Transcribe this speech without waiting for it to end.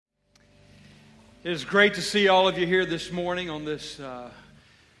It is great to see all of you here this morning on this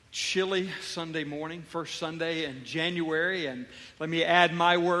chilly Sunday morning, first Sunday in January. And let me add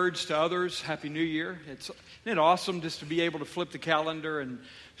my words to others. Happy New Year. Isn't it awesome just to be able to flip the calendar and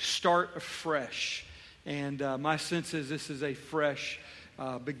start afresh? And my sense is this is a fresh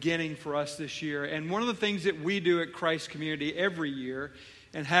beginning for us this year. And one of the things that we do at Christ Community every year,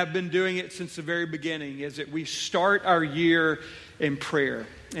 and have been doing it since the very beginning, is that we start our year in prayer.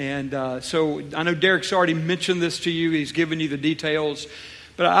 And so I know Derek's already mentioned this to you. He's given you the details.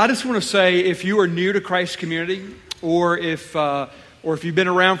 But I just want to say, if you are new to Christ Community, or if you've been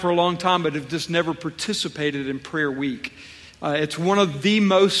around for a long time but have just never participated in Prayer Week, it's one of the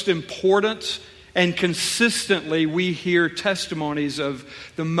most important, and consistently we hear testimonies of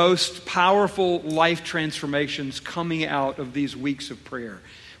the most powerful life transformations coming out of these weeks of prayer.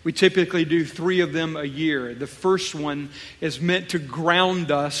 We typically do 3 of them a year. The first one is meant to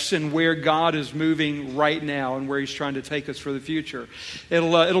ground us in where God is moving right now and where He's trying to take us for the future.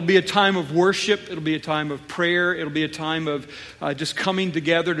 It'll be a time of worship. It'll be a time of prayer. It'll be a time of just coming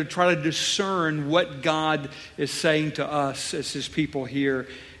together to try to discern what God is saying to us as His people here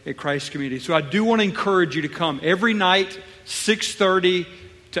at Christ Community. So I do want to encourage you to come every night, 6:30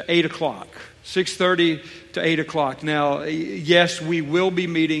 to 8 o'clock. 6:30 to 8 o'clock. Now, yes, we will be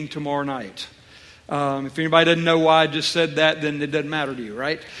meeting tomorrow night. If anybody doesn't know why I just said that, then it doesn't matter to you,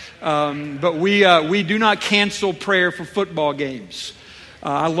 right? But we do not cancel prayer for football games.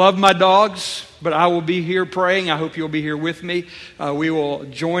 I love my dogs, but I will be here praying. I hope you'll be here with me. We will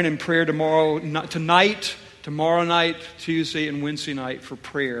join in prayer tomorrow night, Tuesday, and Wednesday night for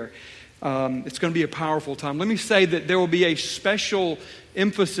prayer. It's going to be a powerful time. Let me say that there will be a special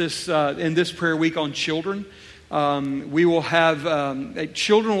emphasis in this prayer week on children. We will have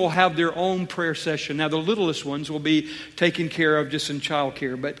children will have their own prayer session. Now, the littlest ones will be taken care of just in child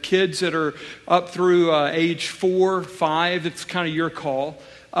care, but kids that are up through age 4, 5, it's kind of your call,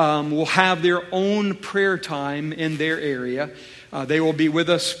 will have their own prayer time in their area. They will be with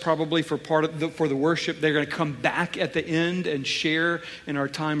us probably for for the worship. They're going to come back at the end and share in our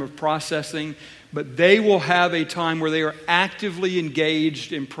time of processing. But they will have a time where they are actively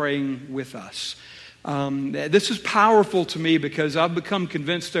engaged in praying with us. This is powerful to me because I've become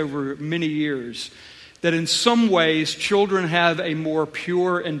convinced over many years that in some ways children have a more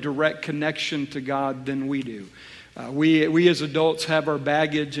pure and direct connection to God than we do. We as adults have our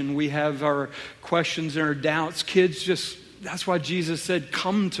baggage and we have our questions and our doubts. Kids that's why Jesus said,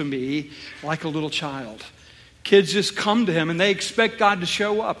 "Come to me like a little child." Kids just come to Him and they expect God to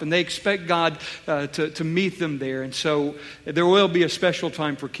show up and they expect God to meet them there. And so there will be a special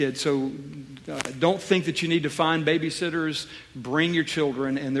time for kids. So don't think that you need to find babysitters. Bring your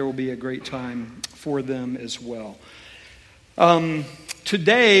children and there will be a great time for them as well.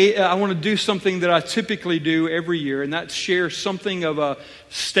 Today, I want to do something that I typically do every year, and that's share something of a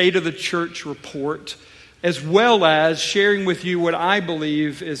State of the Church report, as well as sharing with you what I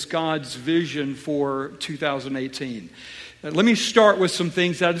believe is God's vision for 2018. Let me start with some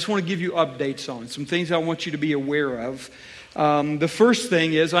things that I just want to give you updates on, some things I want you to be aware of. The first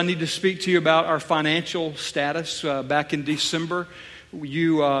thing is I need to speak to you about our financial status. Back in December,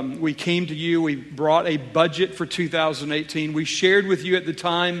 we came to you, we brought a budget for 2018. We shared with you at the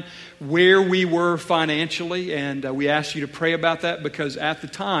time where we were financially, and we asked you to pray about that because at the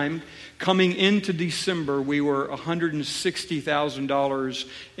time, coming into December, we were $160,000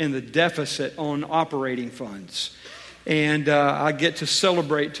 in the deficit on operating funds. And I get to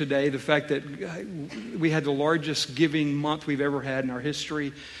celebrate today the fact that we had the largest giving month we've ever had in our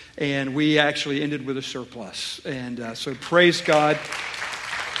history, and we actually ended with a surplus. And so praise God.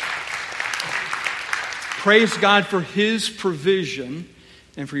 Praise God for His provision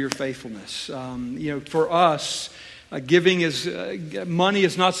and for your faithfulness. For us, money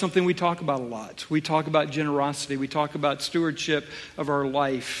is not something we talk about a lot. We talk about generosity. We talk about stewardship of our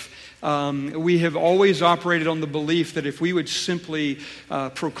life. We have always operated on the belief that if we would simply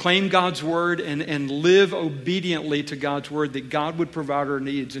proclaim God's word and live obediently to God's word, that God would provide our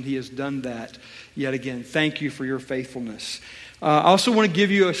needs, and He has done that yet again. Thank you for your faithfulness. I also want to give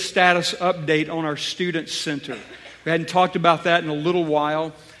you a status update on our Student Center. We hadn't talked about that in a little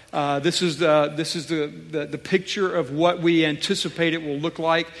while. This is the picture of what we anticipate it will look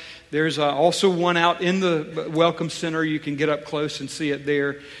like. There's also one out in the Welcome Center. You can get up close and see it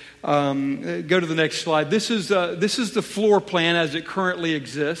there. Go to the next slide. This is the floor plan as it currently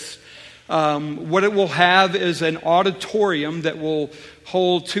exists. What it will have is an auditorium that will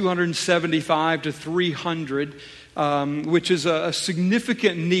hold 275 to 300. which is a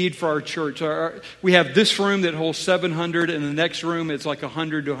significant need for our church. We have this room that holds 700, and the next room is like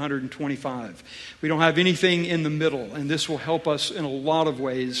 100 to 125. We don't have anything in the middle, and this will help us in a lot of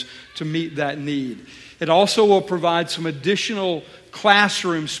ways to meet that need. It also will provide some additional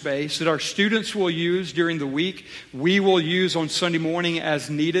classroom space that our students will use during the week. We will use on Sunday morning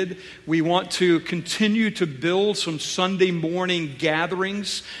as needed. We want to continue to build some Sunday morning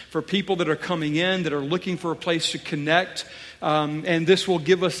gatherings for people that are coming in, that are looking for a place to connect, and this will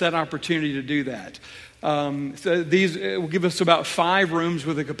give us that opportunity to do that. These will give us about 5 rooms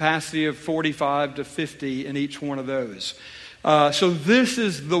with a capacity of 45 to 50 in each one of those. So this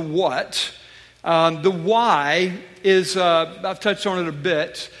is the what. The why is, I've touched on it a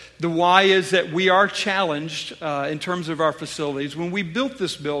bit. The why is that we are challenged in terms of our facilities. When we built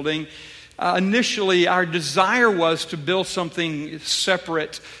this building, initially our desire was to build something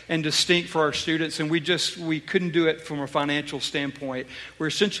separate and distinct for our students, and we couldn't do it from a financial standpoint. We're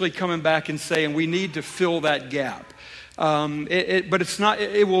essentially coming back and saying we need to fill that gap. But it's not.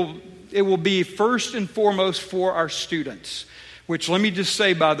 It will be first and foremost for our students, which, let me just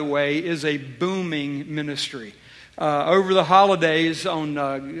say, by the way, is a booming ministry. Over the holidays,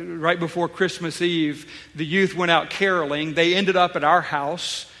 right before Christmas Eve, the youth went out caroling. They ended up at our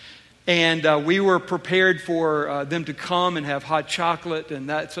house, and we were prepared for them to come and have hot chocolate and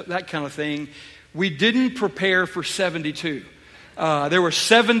that kind of thing. We didn't prepare for 72. There were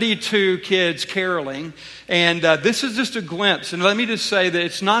 72 kids caroling, and this is just a glimpse. And let me just say that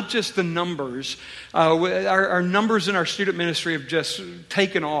it's not just the numbers. Our numbers in our student ministry have just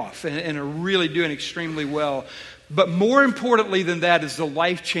taken off and are really doing extremely well. But more importantly than that is the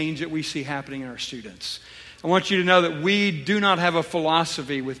life change that we see happening in our students. I want you to know that we do not have a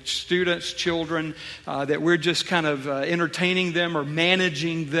philosophy with students, children, that we're just kind of entertaining them or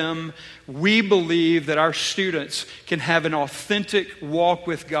managing them. We believe that our students can have an authentic walk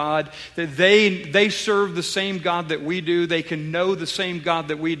with God, that they serve the same God that we do, they can know the same God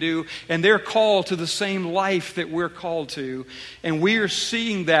that we do, and they're called to the same life that we're called to. And we are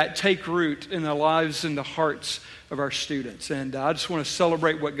seeing that take root in the lives and the hearts of our students. And I just want to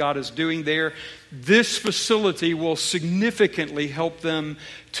celebrate what God is doing there. This facility will significantly help them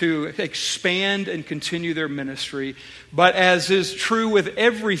to expand and continue their ministry. But as is true with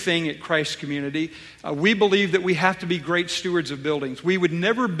everything at Christ Community, we believe that we have to be great stewards of buildings. We would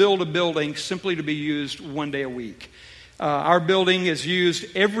never build a building simply to be used one day a week. Our building is used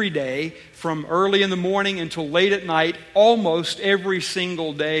every day from early in the morning until late at night, almost every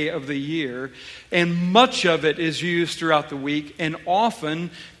single day of the year. And much of it is used throughout the week. And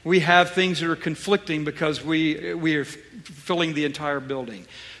often we have things that are conflicting because we are filling the entire building.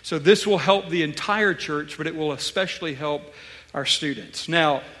 So this will help the entire church, but it will especially help our students.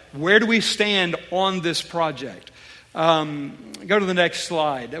 Now, where do we stand on this project? Go to the next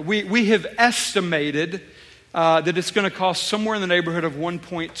slide. We have estimated that it's going to cost somewhere in the neighborhood of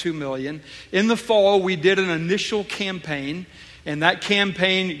 $1.2 million. In the fall, we did an initial campaign, and that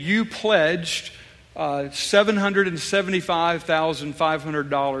campaign, you pledged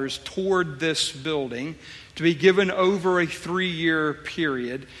 $775,500 toward this building to be given over a 3-year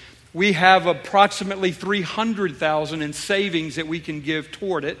period. We have approximately $300,000 in savings that we can give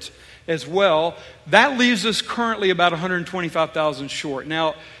toward it as well. That leaves us currently about $125,000 short.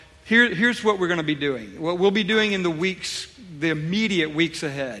 Now, here's what we're going to be doing. What we'll be doing in the immediate weeks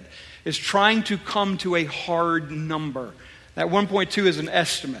ahead, is trying to come to a hard number. That 1.2 is an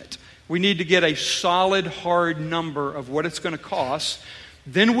estimate. We need to get a solid, hard number of what it's going to cost.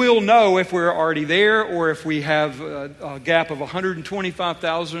 Then we'll know if we're already there or if we have a gap of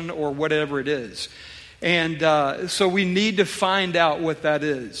 $125,000 or whatever it is. And so we need to find out what that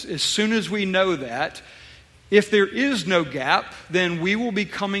is. As soon as we know that, if there is no gap, then we will be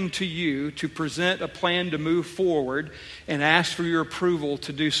coming to you to present a plan to move forward and ask for your approval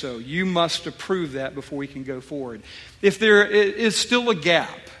to do so. You must approve that before we can go forward. If there is still a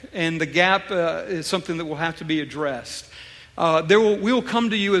gap, and the gap is something that will have to be addressed, we will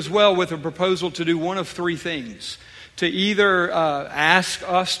come to you as well with a proposal to do one of 3 things. To either ask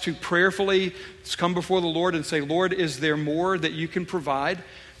us to prayerfully come before the Lord and say, Lord, is there more that you can provide?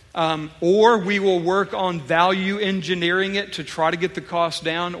 Or we will work on value engineering it to try to get the cost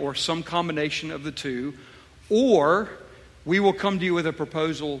down, or some combination of the two. Or we will come to you with a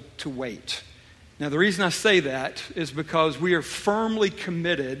proposal to wait. Now, the reason I say that is because we are firmly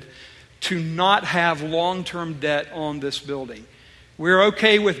committed to not have long-term debt on this building. We're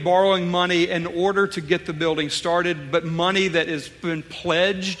okay with borrowing money in order to get the building started, but money that has been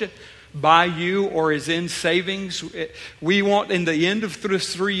pledged by you or is in savings. We want, in the end of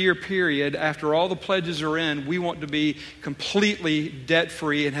this 3-year period, after all the pledges are in, we want to be completely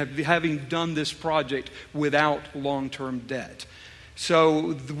debt-free and having done this project without long-term debt.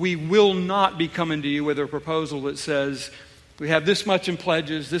 So we will not be coming to you with a proposal that says, we have this much in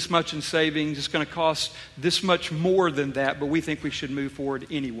pledges, this much in savings, it's going to cost this much more than that, but we think we should move forward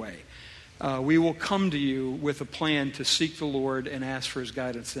anyway. We will come to you with a plan to seek the Lord and ask for His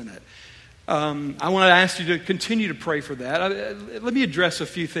guidance in it. I want to ask you to continue to pray for that. Let me address a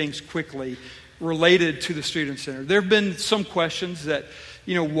few things quickly related to the Student Center. There have been some questions that,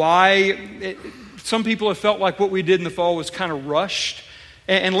 some people have felt like what we did in the fall was kind of rushed.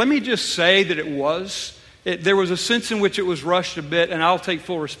 And let me just say that it was. There was a sense in which it was rushed a bit, and I'll take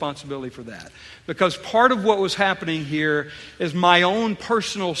full responsibility for that. Because part of what was happening here is my own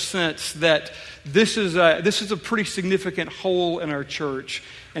personal sense that this is a pretty significant hole in our church,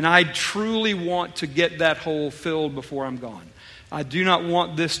 and I truly want to get that hole filled before I'm gone. I do not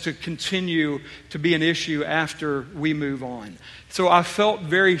want this to continue to be an issue after we move on. So I felt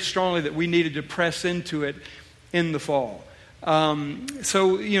very strongly that we needed to press into it in the fall. That's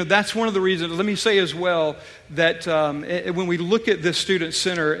one of the reasons. Let me say as well that when we look at this Student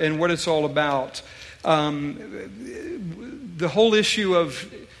Center and what it's all about, the whole issue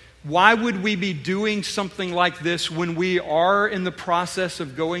of why would we be doing something like this when we are in the process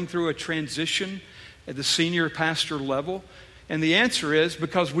of going through a transition at the senior pastor level? And the answer is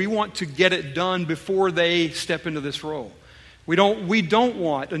because we want to get it done before they step into this role. We don't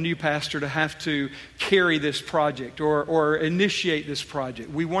want a new pastor to have to carry this project or initiate this project.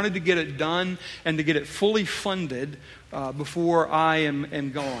 We wanted to get it done and to get it fully funded before I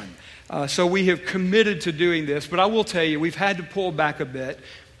am gone. So we have committed to doing this, but I will tell you, we've had to pull back a bit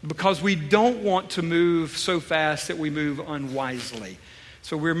because we don't want to move so fast that we move unwisely.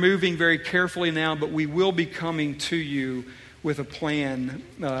 So we're moving very carefully now, but we will be coming to you with a plan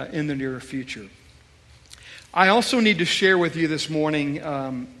in the near future. I also need to share with you this morning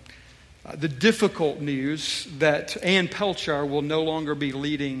the difficult news that Ann Pelchar will no longer be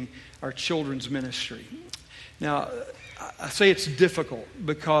leading our children's ministry. Now, I say it's difficult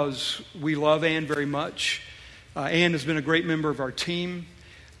because we love Ann very much. Ann has been a great member of our team.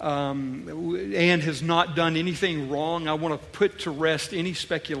 Ann has not done anything wrong. I want to put to rest any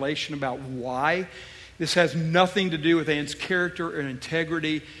speculation about why. This has nothing to do with Ann's character or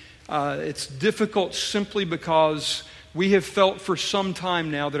integrity. It's difficult simply because we have felt for some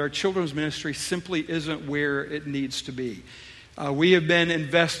time now that our children's ministry simply isn't where it needs to be. We have been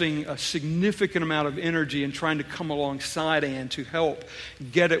investing a significant amount of energy in trying to come alongside Ann to help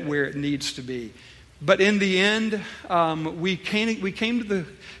get it where it needs to be. But in the end, we came to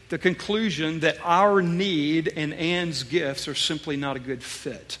the conclusion that our need and Ann's gifts are simply not a good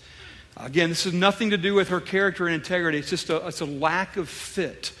fit. Again, this has nothing to do with her character and integrity. It's just a lack of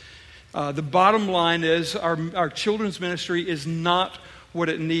fit. The bottom line is our children's ministry is not what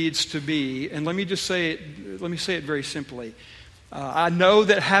it needs to be. And let me say it very simply. I know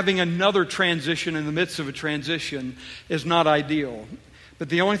that having another transition in the midst of a transition is not ideal. But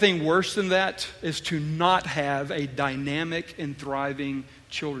the only thing worse than that is to not have a dynamic and thriving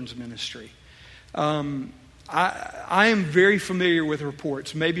children's ministry. I am very familiar with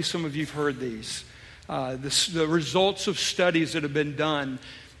reports. Maybe some of you have heard these. The results of studies that have been done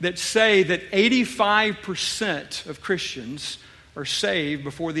that say that 85% of Christians are saved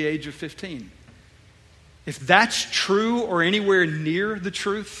before the age of 15. If that's true or anywhere near the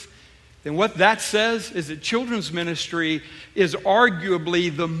truth, then what that says is that children's ministry is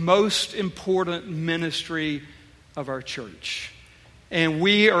arguably the most important ministry of our church. And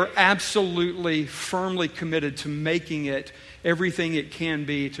we are absolutely firmly committed to making it everything it can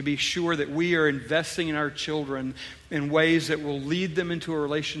be to be sure that we are investing in our children in ways that will lead them into a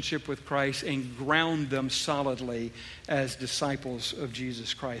relationship with Christ and ground them solidly as disciples of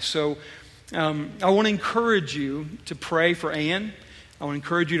Jesus Christ. So I want to encourage you to pray for Ann. I want to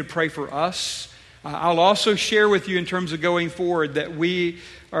encourage you to pray for us. I'll also share with you in terms of going forward that we're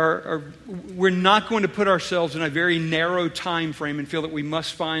not going to put ourselves in a very narrow time frame and feel that we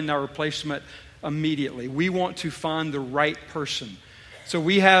must find our replacement immediately. We want to find the right person. So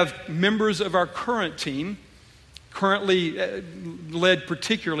we have members of our current team, currently led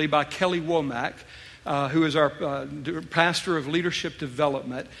particularly by Kelly Womack, who is our pastor of leadership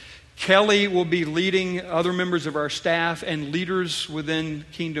development. Kelly will be leading other members of our staff and leaders within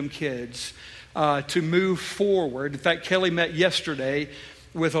Kingdom Kids to move forward. In fact, Kelly met yesterday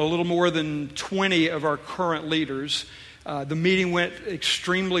with a little more than 20 of our current leaders The meeting went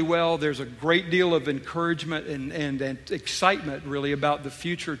extremely well. There's a great deal of encouragement and excitement, really, about the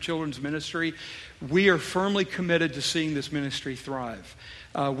future of children's ministry. We are firmly committed to seeing this ministry thrive.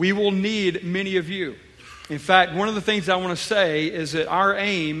 We will need many of you. In fact, one of the things I want to say is that our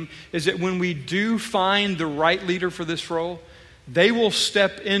aim is that when we do find the right leader for this role, they will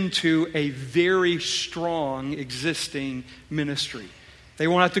step into a very strong existing ministry. They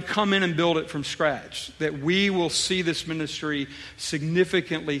won't have to come in and build it from scratch. That we will see this ministry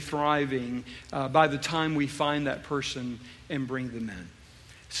significantly thriving by the time we find that person and bring them in.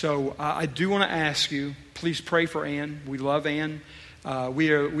 So I do want to ask you, please pray for Ann. We love Ann. We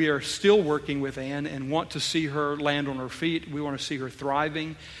are still working with Ann and want to see her land on her feet. We want to see her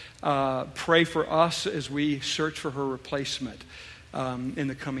thriving. Pray for us as we search for her replacement in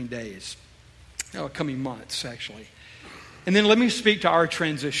the coming days, coming months, actually. And then let me speak to our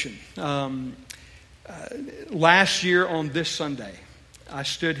transition. Last year on this Sunday, I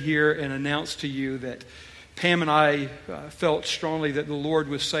stood here and announced to you that Pam and I felt strongly that the Lord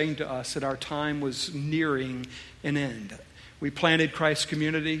was saying to us that our time was nearing an end. We planted Christ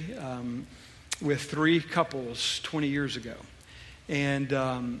Community with 3 couples 20 years ago. And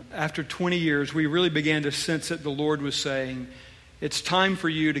after 20 years, we really began to sense that the Lord was saying, it's time for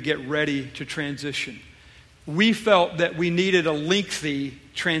you to get ready to transition. We felt that we needed a lengthy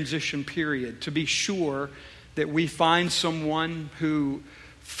transition period to be sure that we find someone who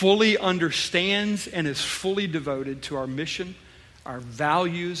fully understands and is fully devoted to our mission, our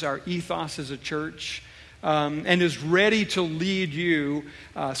values, our ethos as a church, and is ready to lead you,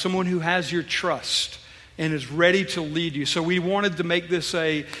 someone who has your trust and is ready to lead you. So we wanted to make this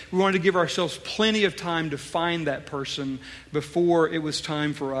we wanted to give ourselves plenty of time to find that person before it was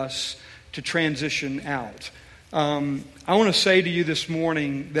time for us to transition out. I want to say to you this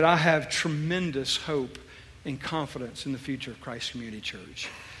morning that I have tremendous hope and confidence in the future of Christ Community Church.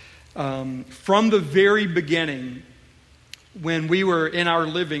 From the very beginning, when we were in our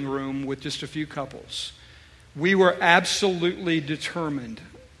living room with just a few couples, we were absolutely determined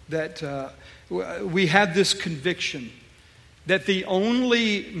that we had this conviction that the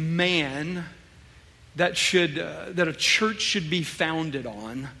only man that a church should be founded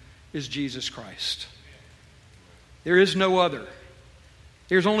on is Jesus Christ. There is no other.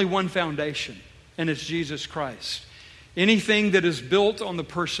 There's only one foundation, and it's Jesus Christ. Anything that is built on the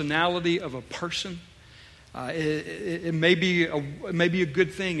personality of a person, it may be a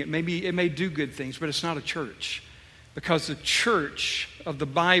good thing. It may do good things, but it's not a church. Because the church of the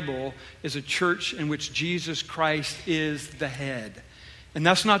Bible is a church in which Jesus Christ is the head. And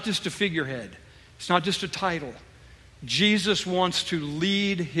that's not just a figurehead. It's not just a title. Jesus wants to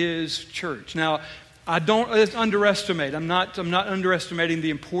lead his church. Now, I don't underestimate. I'm not underestimating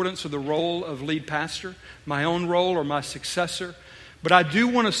the importance of the role of lead pastor, my own role or my successor. But I do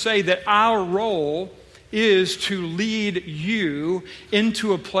want to say that our role is to lead you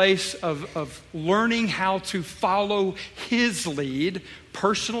into a place of learning how to follow his lead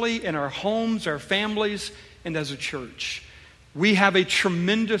personally in our homes, our families, and as a church. We have a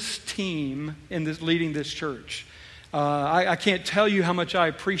tremendous team leading this church. I can't tell you how much I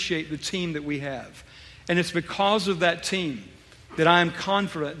appreciate the team that we have. And it's because of that team that I am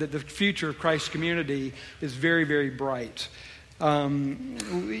confident that the future of Christ Community is very, very bright. I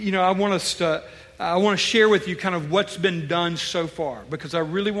want to share with you kind of what's been done so far, because I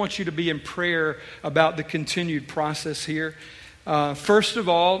really want you to be in prayer about the continued process here. First of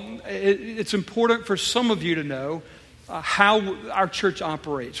all, it's important for some of you to know how our church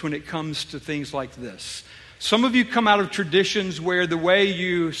operates when it comes to things like this. Some of you come out of traditions where the way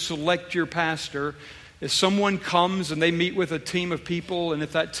you select your pastor is someone comes and they meet with a team of people, and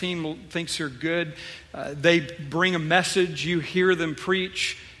if that team thinks they're good, they bring a message, you hear them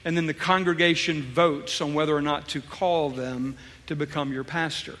preach, and then the congregation votes on whether or not to call them to become your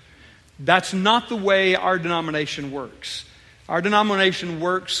pastor. That's not the way our denomination works. Our denomination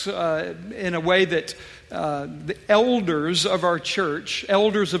works in a way that the elders of our church,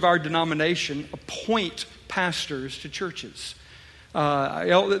 elders of our denomination, appoint pastors to churches.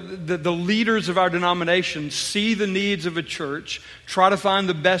 The leaders of our denomination see the needs of a church, try to find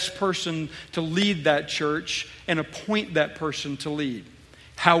the best person to lead that church, and appoint that person to lead.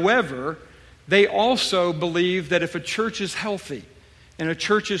 However, they also believe that if a church is healthy and a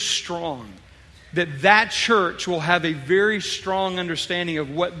church is strong, that church will have a very strong understanding of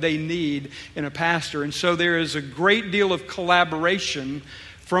what they need in a pastor. And so there is a great deal of collaboration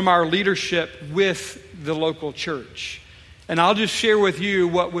from our leadership with the local church. And I'll just share with you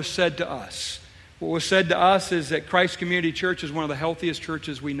what was said to us. What was said to us is that Christ Community Church is one of the healthiest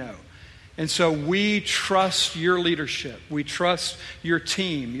churches we know. And so we trust your leadership. We trust your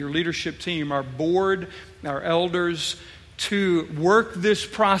team, your leadership team, our board, our elders, to work this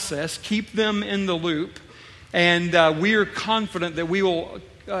process, keep them in the loop, and we are confident that we will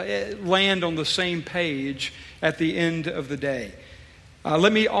land on the same page at the end of the day.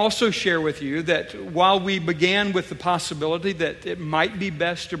 Let me also share with you that while we began with the possibility that it might be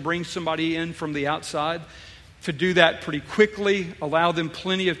best to bring somebody in from the outside, to do that pretty quickly, allow them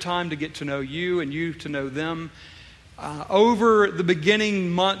plenty of time to get to know you and you to know them. Over the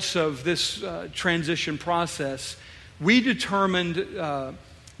beginning months of this transition process, we determined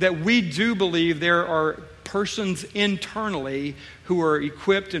that we do believe there are persons internally who are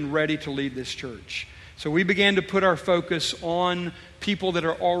equipped and ready to lead this church. So we began to put our focus on people that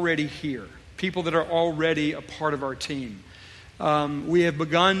are already here, people that are already a part of our team. We have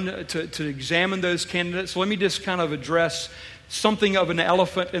begun to examine those candidates. So let me just kind of address something of an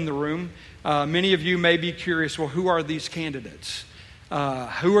elephant in the room. Many of you may be curious, well, who are these candidates?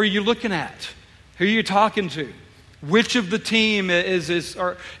 Who are you looking at? Who are you talking to? Which of the team is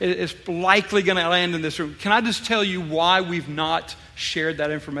likely going to land in this room? Can I just tell you why we've not shared that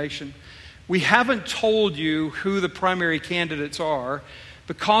information? We haven't told you who the primary candidates are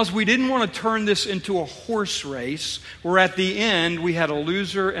because we didn't want to turn this into a horse race where at the end we had a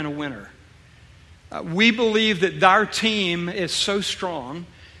loser and a winner. We believe that our team is so strong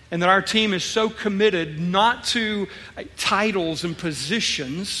and that our team is so committed not to titles and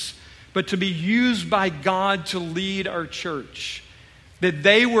positions, but to be used by God to lead our church. That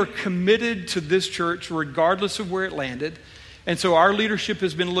they were committed to this church regardless of where it landed. And so our leadership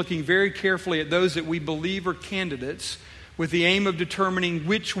has been looking very carefully at those that we believe are candidates with the aim of determining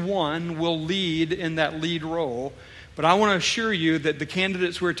which one will lead in that lead role. But I want to assure you that the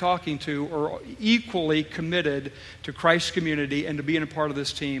candidates we're talking to are equally committed to Christ's community and to being a part of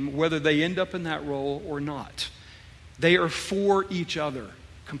this team, whether they end up in that role or not. They are for each other.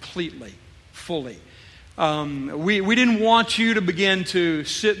 Completely, fully. We didn't want you to begin to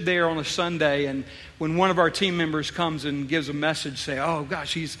sit there on a Sunday and when one of our team members comes and gives a message, say, oh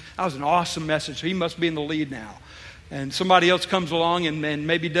gosh, that was an awesome message. He must be in the lead now. And somebody else comes along and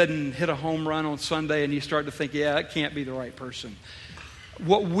maybe doesn't hit a home run on Sunday and you start to think, yeah, that can't be the right person.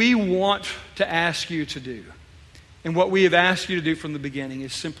 What we want to ask you to do, and what we have asked you to do from the beginning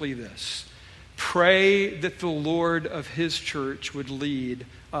is simply this. Pray that the Lord of His church would lead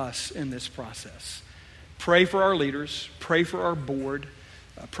us in this process. Pray for our leaders. Pray for our board.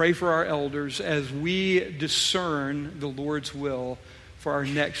 Pray for our elders as we discern the Lord's will for our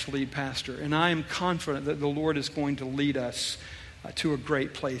next lead pastor. And I am confident that the Lord is going to lead us to a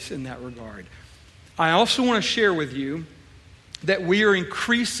great place in that regard. I also want to share with you that we are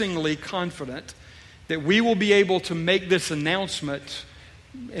increasingly confident that we will be able to make this announcement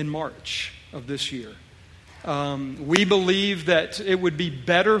in March of this year. We believe that it would be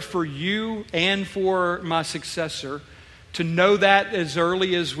better for you and for my successor to know that as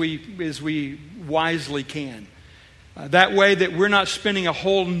early as we wisely can. That way that we're not spending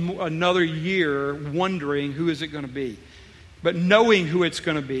another year wondering who is it going to be. But knowing who it's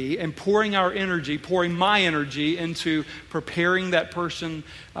going to be and pouring my energy into preparing that person,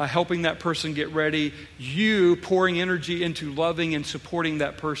 helping that person get ready, you pouring energy into loving and supporting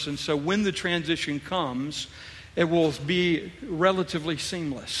that person. So when the transition comes, it will be relatively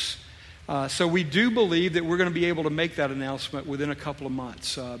seamless. So we do believe that we're going to be able to make that announcement within a couple of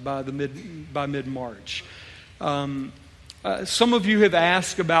months, by mid-March. Some of you have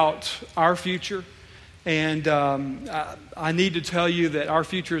asked about our future. And I need to tell you that our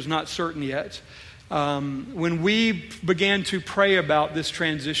future is not certain yet. When we began to pray about this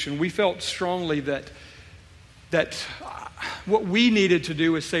transition, we felt strongly that what we needed to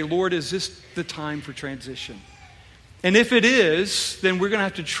do is say, Lord, is this the time for transition? And if it is, then we're going to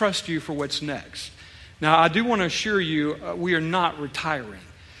have to trust you for what's next. Now, I do want to assure you, we are not retiring.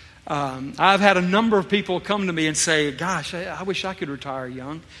 I've had a number of people come to me and say, gosh, I wish I could retire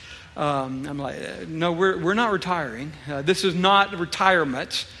young. I'm like, no, we're not retiring. This is not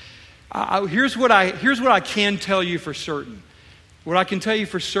retirement. Here's what I can tell you for certain. What I can tell you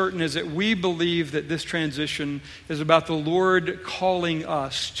for certain is that we believe that this transition is about the Lord calling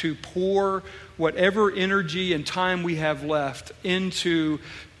us to pour whatever energy and time we have left into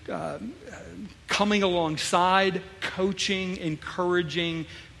coming alongside, coaching, encouraging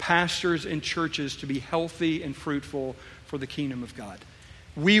pastors and churches to be healthy and fruitful for the kingdom of God.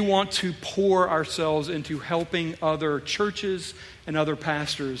 We want to pour ourselves into helping other churches and other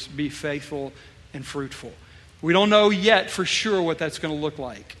pastors be faithful and fruitful. We don't know yet for sure what that's going to look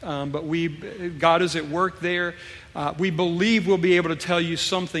like, but God is at work there. We believe we'll be able to tell you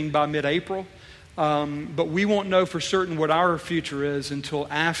something by mid-April, but we won't know for certain what our future is until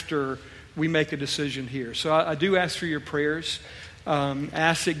after we make a decision here. So I do ask for your prayers.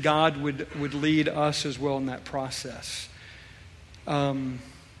 Ask that God would lead us as well in that process. Now,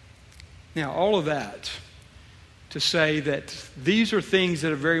 all of that to say that these are things that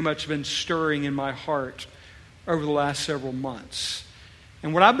have very much been stirring in my heart over the last several months.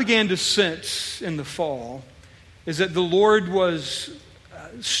 And what I began to sense in the fall is that the Lord was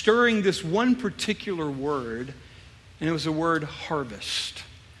stirring this one particular word, and it was the word harvest.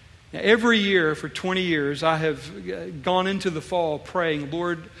 Now, every year for 20 years, I have gone into the fall praying,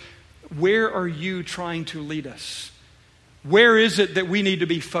 Lord, where are you trying to lead us? Where is it that we need to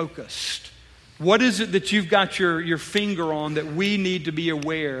be focused? What is it that you've got your finger on that we need to be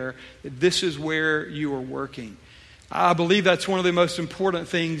aware that this is where you are working? I believe that's one of the most important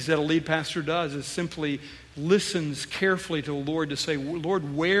things that a lead pastor does, is simply listens carefully to the Lord to say,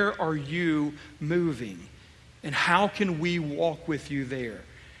 Lord, where are you moving? And how can we walk with you there?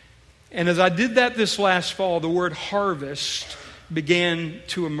 And as I did that this last fall, the word harvest began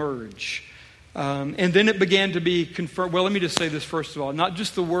to emerge. And then it began to be confirmed. Well, let me just say this first of all. Not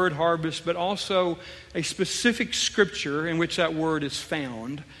just the word harvest, but also a specific scripture in which that word is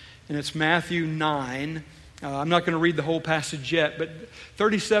found. And it's Matthew 9. I'm not going to read the whole passage yet, but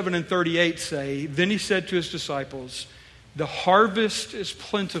 37 and 38 say, Then he said to his disciples, The harvest is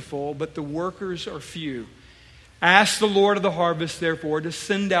plentiful, but the workers are few. Ask the Lord of the harvest, therefore, to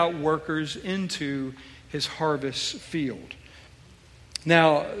send out workers into his harvest field.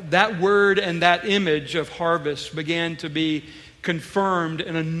 Now, that word and that image of harvest began to be confirmed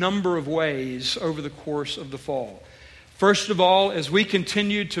in a number of ways over the course of the fall. First of all, as we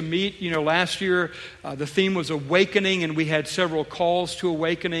continued to meet, last year the theme was awakening, and we had several calls to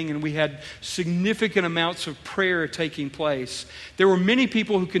awakening, and we had significant amounts of prayer taking place. There were many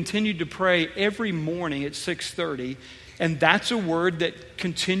people who continued to pray every morning at 6:30, and that's a word that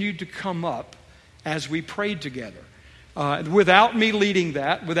continued to come up as we prayed together. Without me leading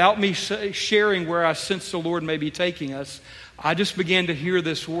that, without me sharing where I sense the Lord may be taking us, I just began to hear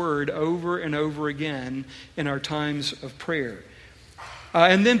this word over and over again in our times of prayer.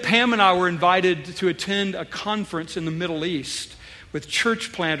 And then Pam and I were invited to attend a conference in the Middle East with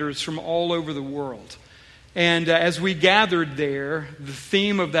church planters from all over the world. And as we gathered there, the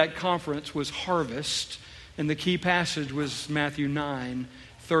theme of that conference was harvest, and the key passage was Matthew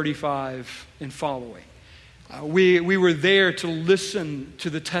 9:35 and following. We were there to listen to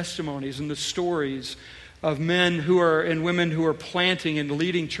the testimonies and the stories of men and women who are planting and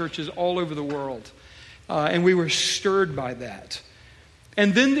leading churches all over the world. And we were stirred by that.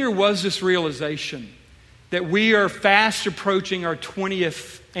 And then there was this realization that we are fast approaching our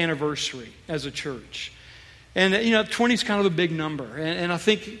 20th anniversary as a church. And, 20 is kind of a big number. And I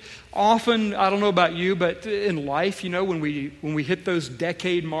think often, I don't know about you, but in life, when we hit those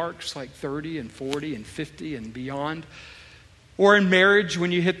decade marks, like 30 and 40 and 50 and beyond, or in marriage,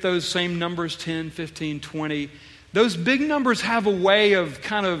 when you hit those same numbers, 10, 15, 20, those big numbers have a way of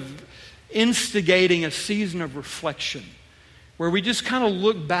kind of instigating a season of reflection, where we just kind of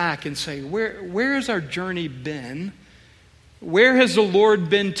look back and say, where has our journey been? Where has the Lord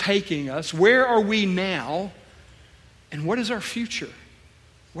been taking us? Where are we now? And what is our future?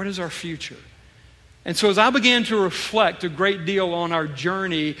 What is our future? And so as I began to reflect a great deal on our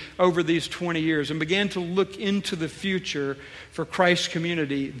journey over these 20 years and began to look into the future for Christ's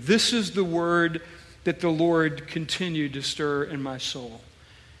community, this is the word that the Lord continued to stir in my soul.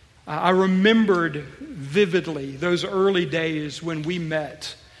 I remembered vividly those early days when we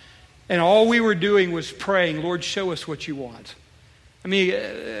met, and all we were doing was praying, Lord, show us what you want. I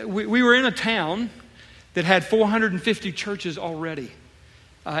mean, we were in a town that had 450 churches already.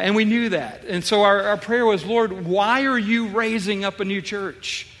 And we knew that. And so our prayer was, Lord, why are you raising up a new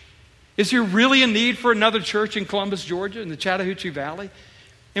church? Is there really a need for another church in Columbus, Georgia, in the Chattahoochee Valley?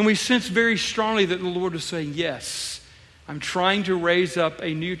 And we sensed very strongly that the Lord was saying, yes, I'm trying to raise up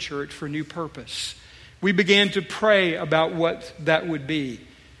a new church for a new purpose. We began to pray about what that would be.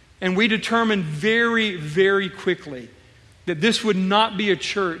 And we determined very, very quickly that this would not be a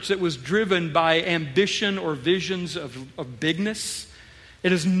church that was driven by ambition or visions of bigness.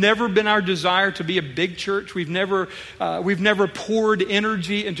 It has never been our desire to be a big church. We've never poured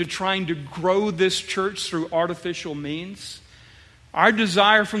energy into trying to grow this church through artificial means. Our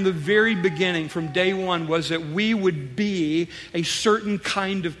desire from the very beginning, from day one, was that we would be a certain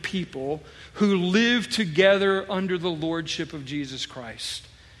kind of people who live together under the lordship of Jesus Christ.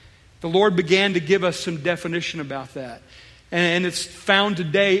 The Lord began to give us some definition about that. And it's found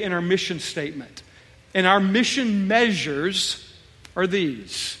today in our mission statement. And our mission measures are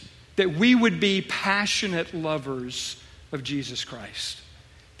these: that we would be passionate lovers of Jesus Christ.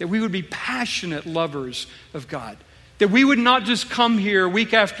 That we would be passionate lovers of God. That we would not just come here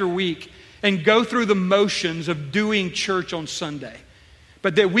week after week and go through the motions of doing church on Sunday,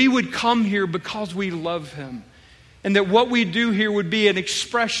 but that we would come here because we love Him. And that what we do here would be an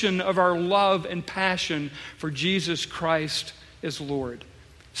expression of our love and passion for Jesus Christ as Lord.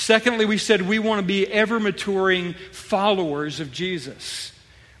 Secondly, we said we want to be ever maturing followers of Jesus.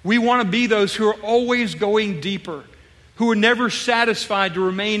 We want to be those who are always going deeper, who are never satisfied to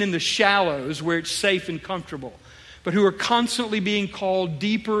remain in the shallows where it's safe and comfortable, but who are constantly being called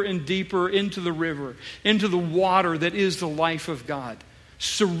deeper and deeper into the river, into the water that is the life of God,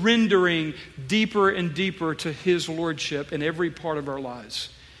 surrendering deeper and deeper to His lordship in every part of our lives.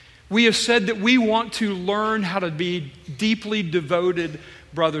 We have said that we want to learn how to be deeply devoted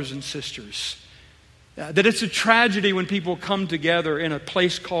brothers and sisters. That it's a tragedy when people come together in a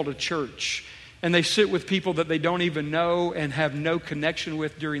place called a church and they sit with people that they don't even know and have no connection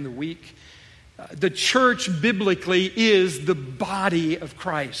with during the week. The church biblically is the body of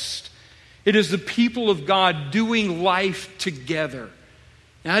Christ. It is the people of God doing life together.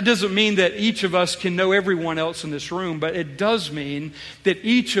 Now, that doesn't mean that each of us can know everyone else in this room, but it does mean that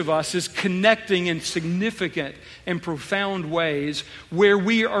each of us is connecting in significant and profound ways where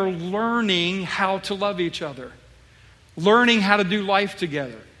we are learning how to love each other, learning how to do life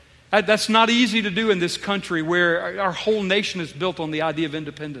together. That's not easy to do in this country where our whole nation is built on the idea of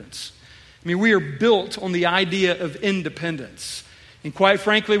independence. I mean, we are built on the idea of independence. And quite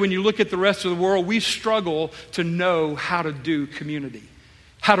frankly, when you look at the rest of the world, we struggle to know how to do community,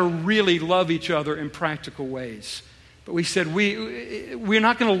 how to really love each other in practical ways. But we said we're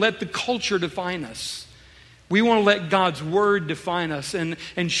not going to let the culture define us. We want to let God's Word define us and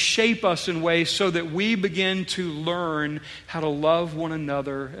shape us in ways so that we begin to learn how to love one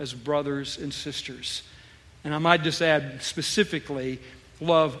another as brothers and sisters. And I might just add specifically,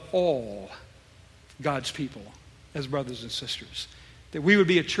 love all God's people as brothers and sisters. That we would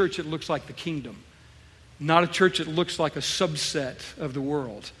be a church that looks like the kingdom. Not a church that looks like a subset of the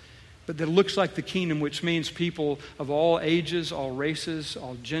world, but that looks like the kingdom, which means people of all ages, all races,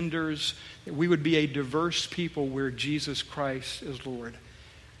 all genders, that we would be a diverse people where Jesus Christ is Lord.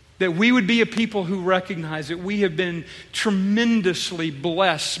 That we would be a people who recognize that we have been tremendously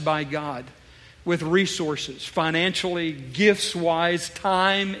blessed by God with resources, financially, gifts-wise,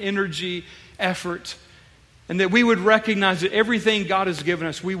 time, energy, effort. And that we would recognize that everything God has given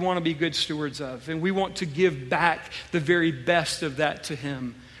us, we want to be good stewards of. And we want to give back the very best of that to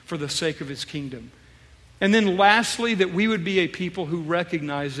Him for the sake of His kingdom. And then lastly, that we would be a people who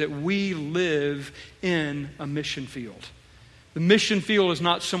recognize that we live in a mission field. The mission field is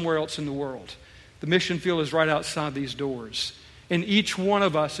not somewhere else in the world. The mission field is right outside these doors. And each one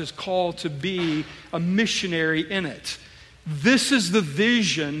of us is called to be a missionary in it. This is the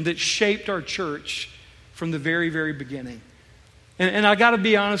vision that shaped our church from the very, very beginning. And I got to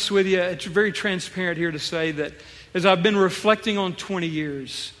be honest with you, it's very transparent here to say that as I've been reflecting on 20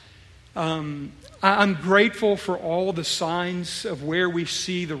 years, I'm grateful for all the signs of where we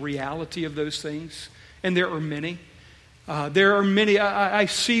see the reality of those things. And there are many. I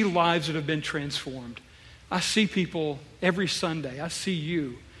see lives that have been transformed. I see people every Sunday. I see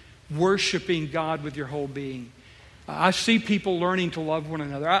you worshiping God with your whole being. I see people learning to love one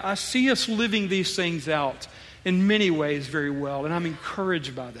another. I see us living these things out in many ways very well. And I'm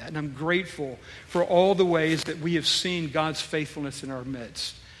encouraged by that. And I'm grateful for all the ways that we have seen God's faithfulness in our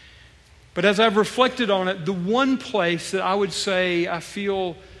midst. But as I've reflected on it, the one place that I would say I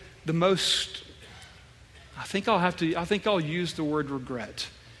feel the most, I think I'll use the word regret.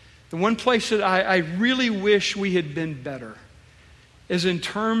 The one place that I really wish we had been better is in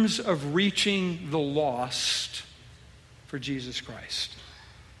terms of reaching the lost for Jesus Christ.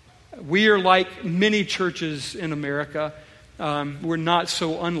 We are like many churches in America. We're not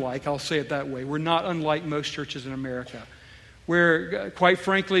so unlike, I'll say it that way. We're not unlike most churches in America, where, quite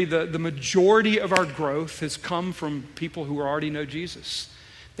frankly, the majority of our growth has come from people who already know Jesus.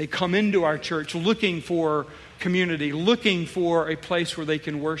 They come into our church looking for community, looking for a place where they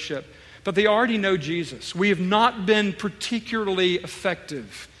can worship, but they already know Jesus. We have not been particularly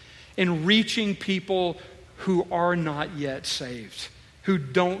effective in reaching people who are not yet saved, who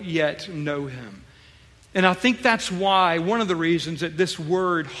don't yet know Him. And I think that's why, one of the reasons that this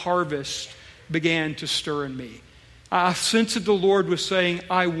word harvest began to stir in me. I sensed that the Lord was saying,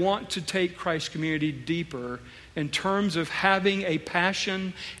 I want to take Christ Community deeper in terms of having a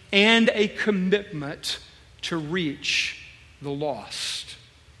passion and a commitment to reach the lost.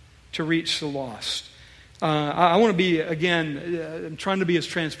 To reach the lost. I want to be, again, I'm trying to be as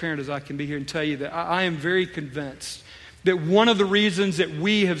transparent as I can be here and tell you that I am very convinced that one of the reasons that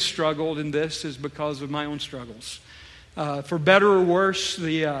we have struggled in this is because of my own struggles. For better or worse,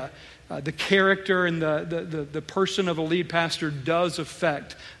 the character and the person of a lead pastor does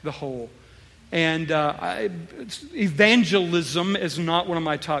affect the whole. And evangelism is not one of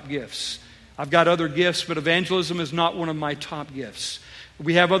my top gifts. I've got other gifts, but evangelism is not one of my top gifts.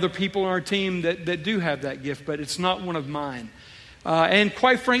 We have other people on our team that do have that gift, but it's not one of mine. And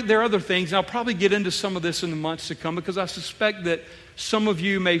quite frankly, there are other things, and I'll probably get into some of this in the months to come because I suspect that some of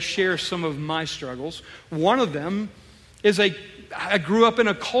you may share some of my struggles. One of them is I grew up in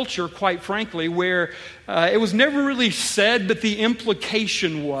a culture, quite frankly, where it was never really said, but the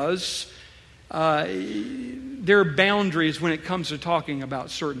implication was there are boundaries when it comes to talking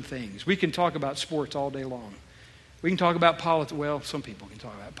about certain things. We can talk about sports all day long. We can talk about politics. Well, some people can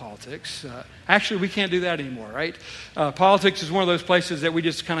talk about politics. Actually, we can't do that anymore, right? Politics is one of those places that we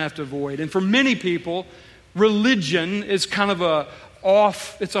just kind of have to avoid. And for many people, religion is kind of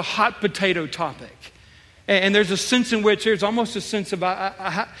it's a hot potato topic. And there's a sense in which there's almost a sense of,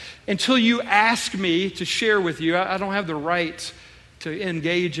 until you ask me to share with you, I don't have the right to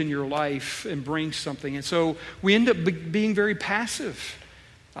engage in your life and bring something. And so we end up being very passive.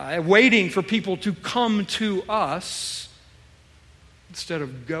 Waiting for people to come to us instead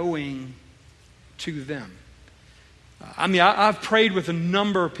of going to them. I've prayed with a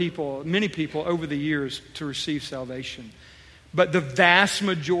number of people, many people over the years to receive salvation. But the vast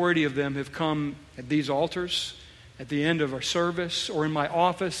majority of them have come at these altars, at the end of our service, or in my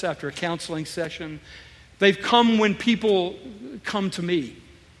office after a counseling session. They've come when people come to me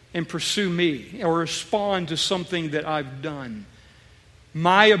and pursue me or respond to something that I've done.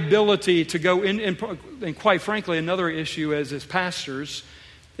 My ability to go in, and quite frankly, another issue is as pastors,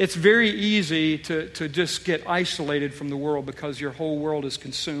 it's very easy to just get isolated from the world because your whole world is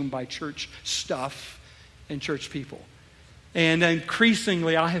consumed by church stuff and church people. And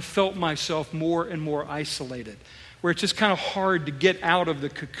increasingly, I have felt myself more and more isolated, where it's just kind of hard to get out of the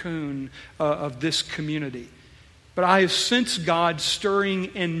cocoon of this community. But I have sensed God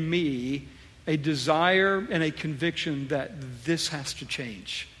stirring in me a desire and a conviction that this has to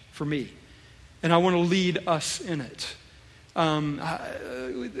change for me. And I want to lead us in it. Let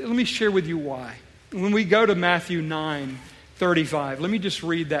me share with you why. When we go to Matthew 9:35, let me just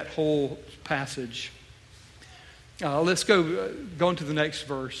read that whole passage. Let's go into the next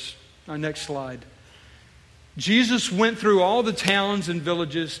verse, our next slide. Jesus went through all the towns and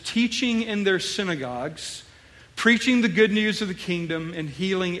villages, teaching in their synagogues, preaching the good news of the kingdom and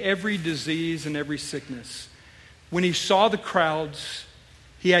healing every disease and every sickness. When he saw the crowds,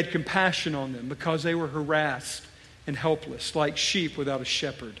 he had compassion on them because they were harassed and helpless, like sheep without a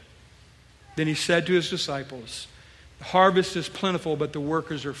shepherd. Then he said to his disciples, "The harvest is plentiful, but the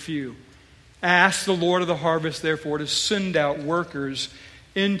workers are few. Ask the Lord of the harvest, therefore, to send out workers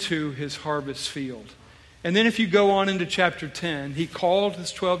into his harvest field." And then if you go on into chapter 10, he called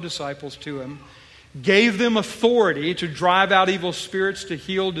his 12 disciples to him, gave them authority to drive out evil spirits, to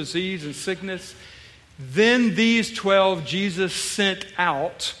heal disease and sickness. Then these 12 Jesus sent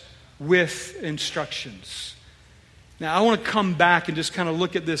out with instructions. Now, I want to come back and just kind of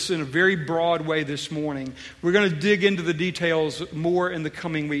look at this in a very broad way this morning. We're going to dig into the details more in the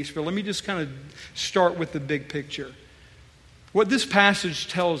coming weeks, but let me just kind of start with the big picture. What this passage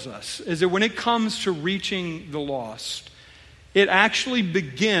tells us is that when it comes to reaching the lost, it actually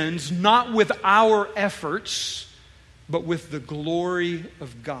begins not with our efforts, but with the glory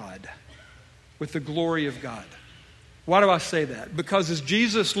of God. With the glory of God. Why do I say that? Because as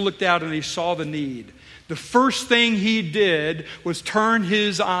Jesus looked out and he saw the need, the first thing he did was turn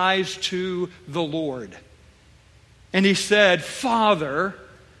his eyes to the Lord. And he said, "Father,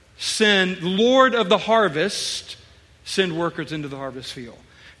 send, Lord of the harvest, send workers into the harvest field."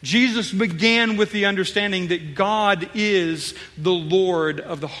 Jesus began with the understanding that God is the Lord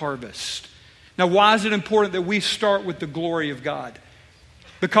of the harvest. Now, why is it important that we start with the glory of God?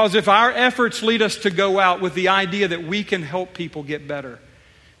 Because if our efforts lead us to go out with the idea that we can help people get better,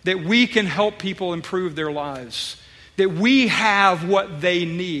 that we can help people improve their lives, that we have what they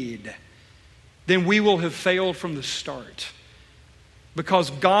need, then we will have failed from the start. Because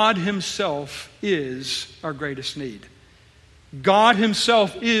God himself is our greatest need. God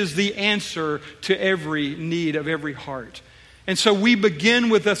himself is the answer to every need of every heart. And so we begin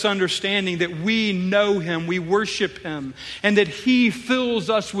with this understanding that we know him, we worship him, and that he fills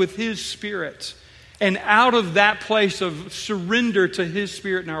us with his Spirit. And out of that place of surrender to His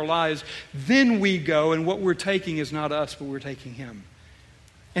Spirit in our lives, then we go, and what we're taking is not us, but we're taking Him.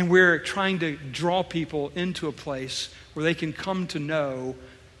 And we're trying to draw people into a place where they can come to know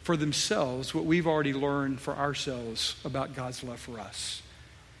for themselves what we've already learned for ourselves about God's love for us.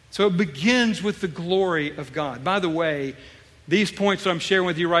 So it begins with the glory of God. By the way, these points that I'm sharing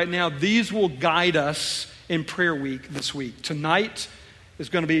with you right now, these will guide us in prayer week this week. Tonight is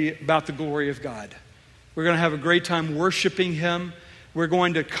going to be about the glory of God. We're going to have a great time worshiping Him. We're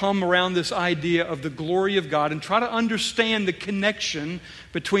going to come around this idea of the glory of God and try to understand the connection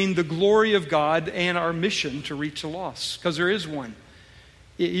between the glory of God and our mission to reach the lost, because there is one.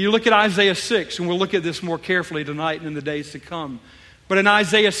 You look at Isaiah 6, and we'll look at this more carefully tonight and in the days to come. But in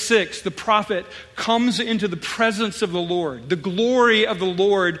Isaiah 6, the prophet comes into the presence of the Lord. The glory of the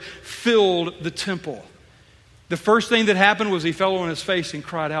Lord filled the temple. The first thing that happened was he fell on his face and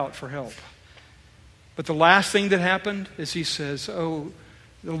cried out for help. But the last thing that happened is he says, the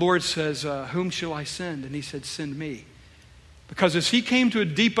Lord says, whom shall I send? And he said, send me. Because as he came to a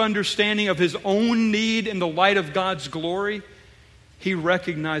deep understanding of his own need in the light of God's glory, he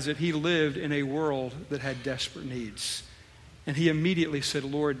recognized that he lived in a world that had desperate needs. And he immediately said,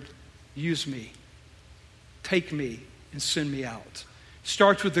 Lord, use me. Take me and send me out.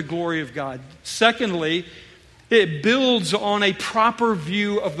 Starts with the glory of God. Secondly, it builds on a proper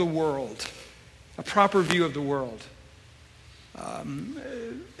view of the world. A proper view of the world.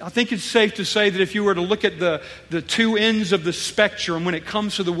 I think it's safe to say that if you were to look at the two ends of the spectrum when it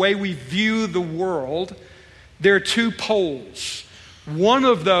comes to the way we view the world, there are two poles. One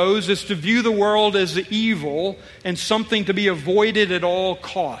of those is to view the world as evil and something to be avoided at all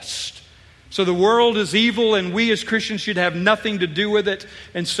cost. So the world is evil and we as Christians should have nothing to do with it,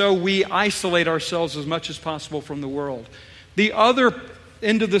 and so we isolate ourselves as much as possible from the world. The other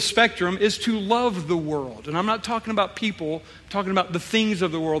end of the spectrum is to love the world. And I'm not talking about people, I'm talking about the things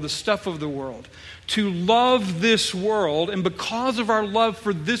of the world, the stuff of the world. To love this world, and because of our love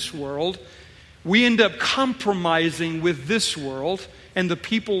for this world, we end up compromising with this world and the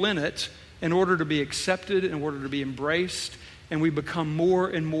people in it in order to be accepted, in order to be embraced, and we become more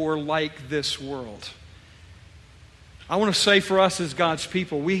and more like this world. I want to say for us as God's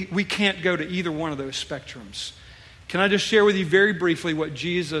people, we can't go to either one of those spectrums. Can I just share with you very briefly what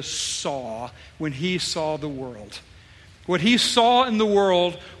Jesus saw when He saw the world? What He saw in the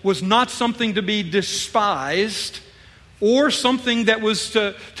world was not something to be despised or something that was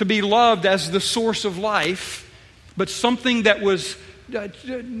to be loved as the source of life, but something that was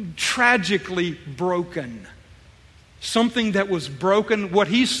tragically broken. Something that was broken. What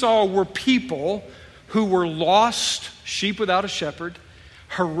He saw were people who were lost, sheep without a shepherd,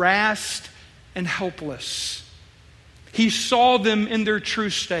 harassed and helpless. He saw them in their true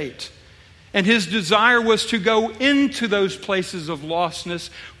state. And His desire was to go into those places of lostness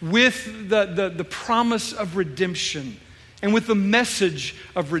with the promise of redemption and with the message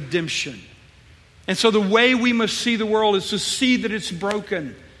of redemption. And so the way we must see the world is to see that it's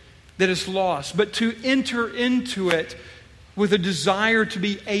broken, that it's lost, but to enter into it with a desire to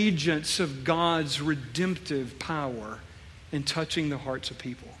be agents of God's redemptive power in touching the hearts of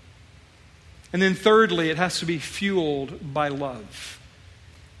people. And then thirdly, it has to be fueled by love.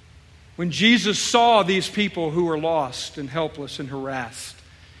 When Jesus saw these people who were lost and helpless and harassed,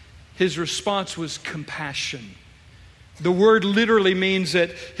 His response was compassion. The word literally means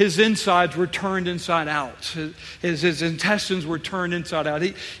that His insides were turned inside out. His intestines were turned inside out.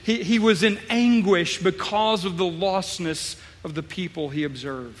 He was in anguish because of the lostness of the people He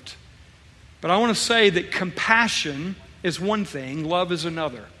observed. But I want to say that compassion is one thing, love is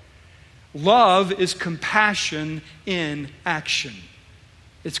another. Love is compassion in action.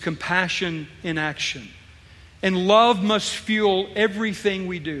 It's compassion in action. And love must fuel everything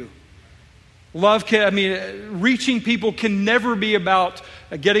we do. Reaching people can never be about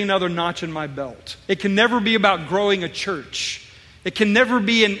getting another notch in my belt. It can never be about growing a church. It can never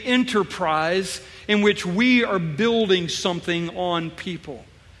be an enterprise in which we are building something on people.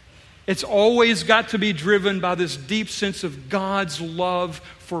 It's always got to be driven by this deep sense of God's love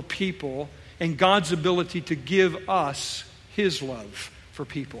for people and God's ability to give us His love for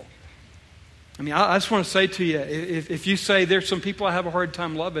people. I just want to say to you, if you say there's some people I have a hard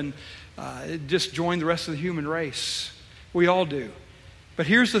time loving, just join the rest of the human race. We all do. But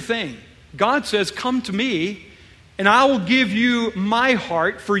here's the thing. God says, come to me and I will give you my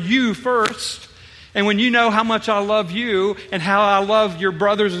heart for you first. And when you know how much I love you and how I love your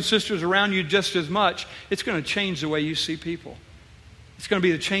brothers and sisters around you just as much, it's going to change the way you see people. It's going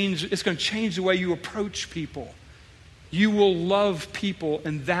to change the way you approach people. You will love people,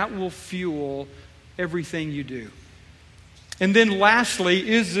 and that will fuel everything you do. And then lastly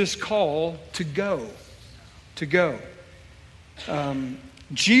is this call to go. To go.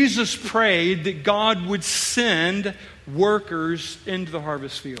 Jesus prayed that God would send workers into the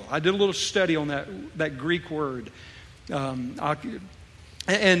harvest field. I did a little study on that Greek word. And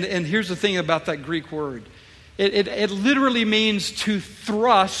here's the thing about that Greek word. It literally means to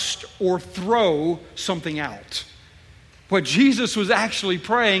thrust or throw something out. What Jesus was actually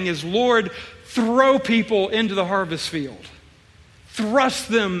praying is, Lord, throw people into the harvest field. Thrust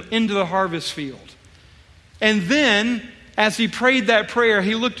them into the harvest field. And then, as he prayed that prayer,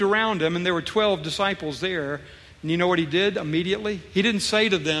 he looked around him, and there were 12 disciples there. And you know what he did immediately? He didn't say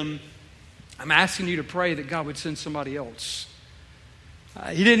to them, I'm asking you to pray that God would send somebody else.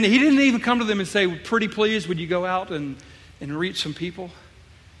 He didn't even come to them and say, pretty please, would you go out and reach some people?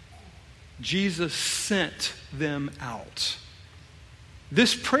 Jesus sent them out.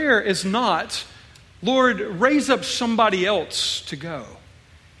 This prayer is not, Lord, raise up somebody else to go.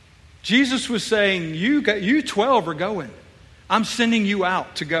 Jesus was saying, you 12 are going. I'm sending you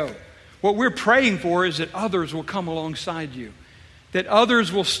out to go. What we're praying for is that others will come alongside you, that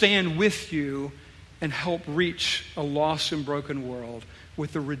others will stand with you and help reach a lost and broken world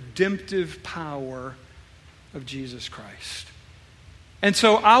with the redemptive power of Jesus Christ. And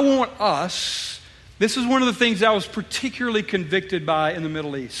so I want us, this is one of the things I was particularly convicted by in the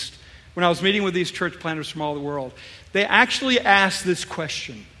Middle East. When I was meeting with these church planters from all over the world, they actually asked this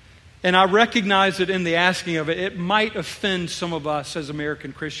question. And I recognize that in the asking of it, it might offend some of us as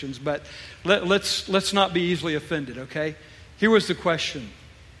American Christians, but let's not be easily offended, okay? Here was the question.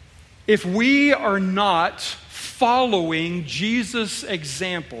 If we are not following Jesus'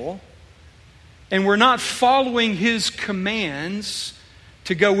 example, and we're not following his commands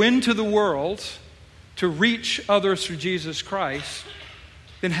to go into the world to reach others through Jesus Christ,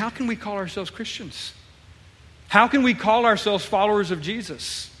 then how can we call ourselves Christians? How can we call ourselves followers of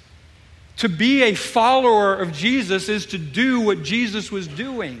Jesus? To be a follower of Jesus is to do what Jesus was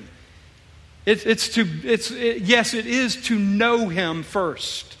doing. Yes, it is to know him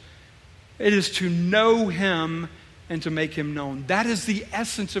first. It is to know him and to make him known. That is the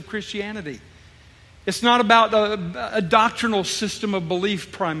essence of Christianity. It's not about a doctrinal system of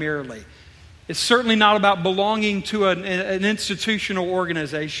belief primarily. It's certainly not about belonging to an institutional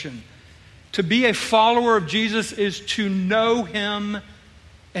organization. To be a follower of Jesus is to know him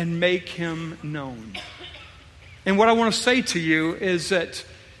and make him known. And what I want to say to you is that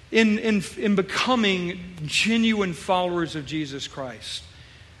in becoming genuine followers of Jesus Christ,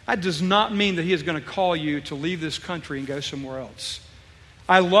 that does not mean that he is going to call you to leave this country and go somewhere else.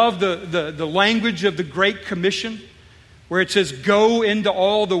 I love the language of the Great Commission, where it says, go into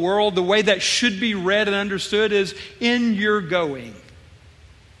all the world. The way that should be read and understood is, in your going.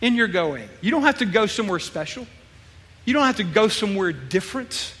 In your going. You don't have to go somewhere special. You don't have to go somewhere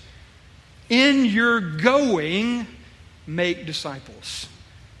different. In your going, make disciples.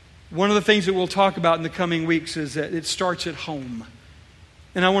 One of the things that we'll talk about in the coming weeks is that it starts at home.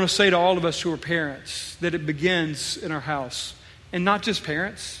 And I want to say to all of us who are parents that it begins in our house. And not just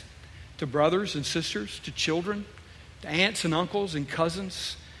parents, to brothers and sisters, to children, to aunts and uncles and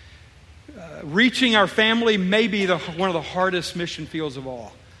cousins. Reaching our family may be one of the hardest mission fields of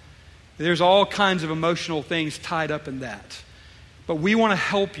all. There's all kinds of emotional things tied up in that. But we want to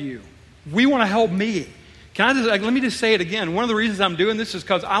help you. We want to help me. Let me just say it again. One of the reasons I'm doing this is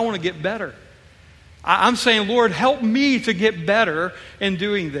because I want to get better. I'm saying, Lord, help me to get better in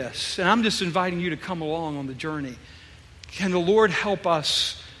doing this. And I'm just inviting you to come along on the journey. Can the Lord help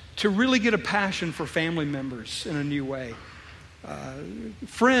us to really get a passion for family members in a new way?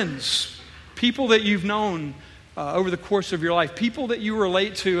 Friends, people that you've known over the course of your life, people that you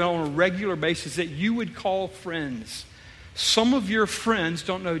relate to on a regular basis that you would call friends. Some of your friends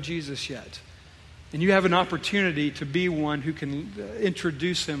don't know Jesus yet. And you have an opportunity to be one who can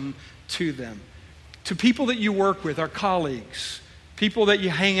introduce him to them. To people that you work with, our colleagues, people that you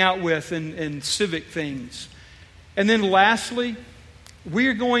hang out with in civic things. And then lastly,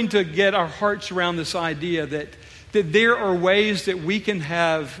 we're going to get our hearts around this idea that there are ways that we can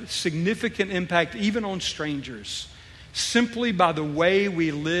have significant impact even on strangers simply by the way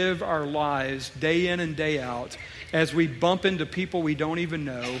we live our lives day in and day out as we bump into people we don't even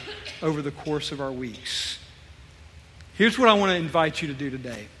know over the course of our weeks. Here's what I want to invite you to do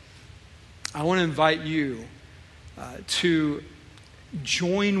today. I want to invite you to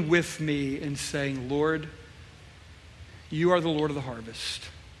join with me in saying, Lord, you are the Lord of the harvest.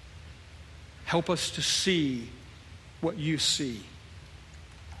 Help us to see what you see.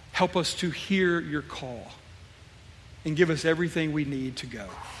 Help us to hear your call and give us everything we need to go.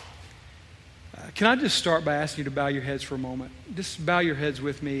 Can I just start by asking you to bow your heads for a moment? Just bow your heads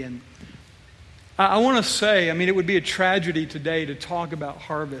with me. And I want to say, it would be a tragedy today to talk about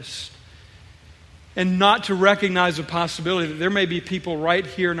harvest and not to recognize the possibility that there may be people right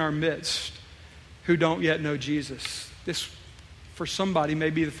here in our midst who don't yet know Jesus. This, for somebody, may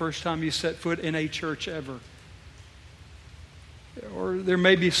be the first time you set foot in a church ever. Or there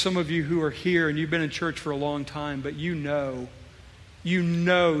may be some of you who are here and you've been in church for a long time, but you know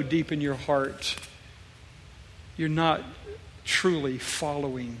deep in your heart you're not truly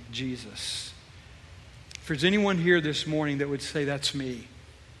following Jesus. If there's anyone here this morning that would say, that's me,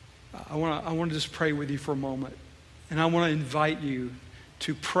 I want to just pray with you for a moment. And I want to invite you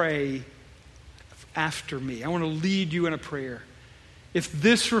to pray after me. I want to lead you in a prayer. If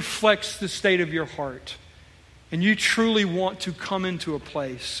this reflects the state of your heart, and you truly want to come into a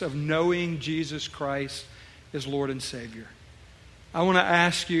place of knowing Jesus Christ as Lord and Savior, I want to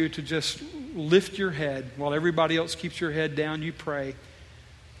ask you to just lift your head. While everybody else keeps your head down, you pray.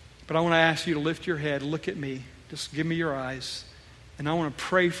 But I want to ask you to lift your head, look at me, just give me your eyes, and I want to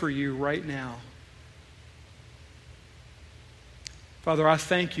pray for you right now. Father, I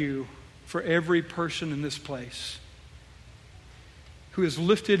thank you for every person in this place who has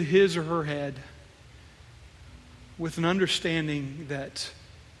lifted his or her head with an understanding that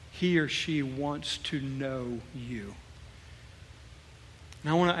he or she wants to know you.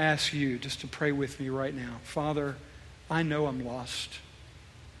 And I want to ask you just to pray with me right now. Father, I know I'm lost.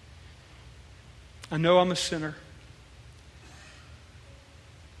 I know I'm a sinner.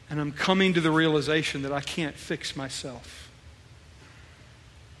 And I'm coming to the realization that I can't fix myself.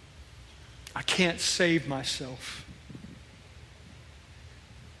 I can't save myself.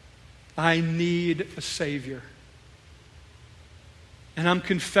 I need a Savior. And I'm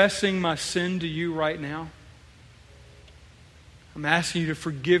confessing my sin to you right now. I'm asking you to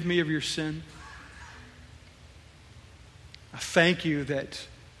forgive me of your sin. I thank you that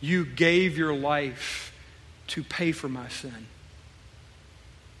you gave your life to pay for my sin.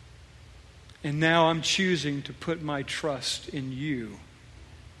 And now I'm choosing to put my trust in you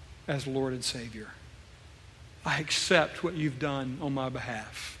as Lord and Savior. I accept what you've done on my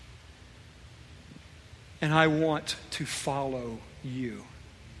behalf. And I want to follow you.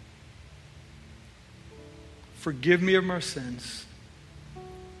 Forgive me of my sins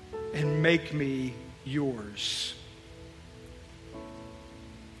and make me yours.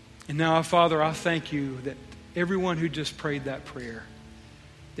 And now, Father, I thank you that everyone who just prayed that prayer,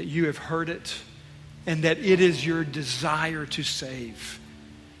 that you have heard it and that it is your desire to save,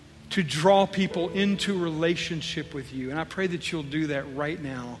 to draw people into relationship with you. And I pray that you'll do that right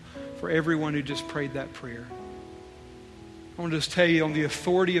now for everyone who just prayed that prayer. I want to just tell you, on the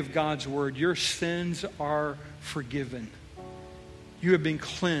authority of God's word, your sins are forgiven. You have been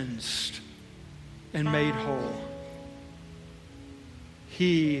cleansed and made whole.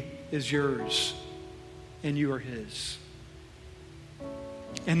 He is yours and you are his.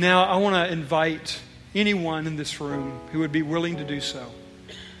 And now I want to invite anyone in this room who would be willing to do so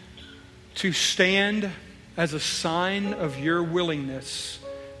to stand as a sign of your willingness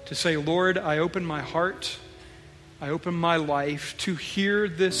to say, Lord, I open my heart, I open my life to hear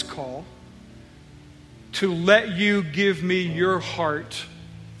this call, to let you give me your heart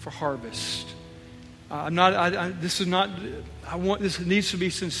for harvest. This needs to be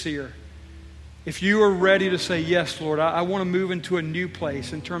sincere. If you are ready to say, yes, Lord, I want to move into a new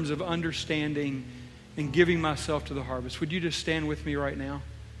place in terms of understanding and giving myself to the harvest, would you just stand with me right now?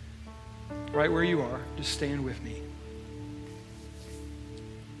 Right where you are, just stand with me.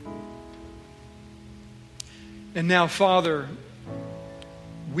 And now, Father,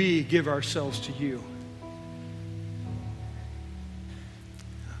 we give ourselves to you.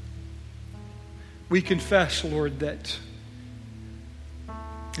 We confess, Lord, that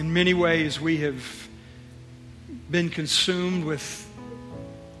in many ways we have been consumed with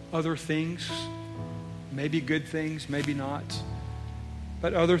other things, maybe good things, maybe not,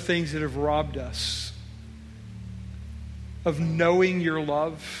 but other things that have robbed us of knowing your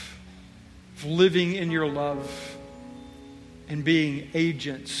love, of living in your love, and being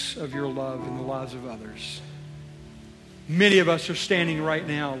agents of your love in the lives of others. Many of us are standing right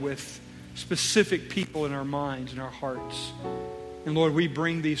now with specific people in our minds and our hearts. And Lord, we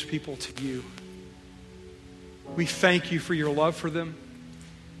bring these people to you. We thank you for your love for them.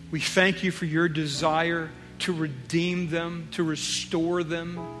 We thank you for your desire to redeem them, to restore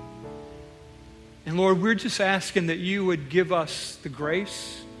them. And Lord, we're just asking that you would give us the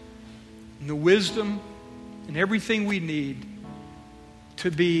grace and the wisdom and everything we need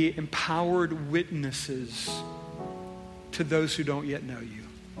to be empowered witnesses to those who don't yet know you.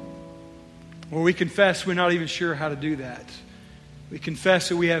 Or we confess we're not even sure how to do that. We confess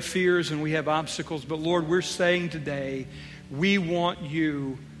that we have fears and we have obstacles. But Lord, we're saying today, we want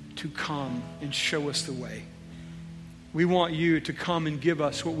you to come and show us the way. We want you to come and give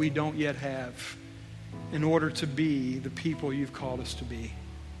us what we don't yet have in order to be the people you've called us to be.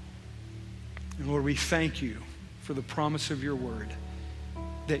 And Lord, we thank you for the promise of your word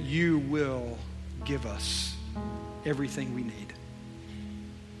that you will give us everything we need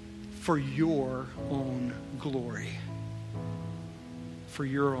for your own glory. For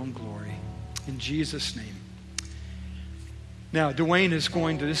your own glory. In Jesus' name. Now, Dwayne is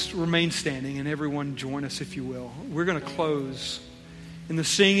going to just remain standing, and everyone join us if you will. We're going to close in the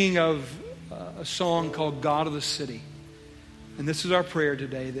singing of a song called God of the City. And this is our prayer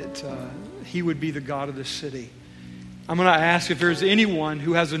today, that he would be the God of the city. I'm going to ask if there's anyone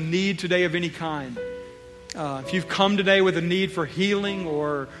who has a need today of any kind. If you've come today with a need for healing,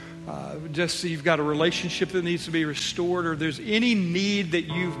 or just you've got a relationship that needs to be restored, or there's any need that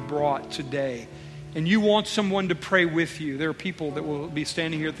you've brought today, and you want someone to pray with you, there are people that will be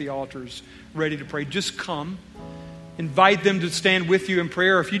standing here at the altars ready to pray. Just come. Invite them to stand with you in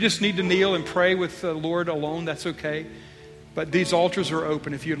prayer. If you just need to kneel and pray with the Lord alone, that's okay. But these altars are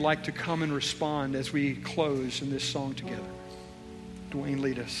open if you'd like to come and respond as we close in this song together. Dwayne,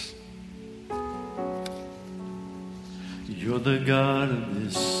 lead us. You're the God of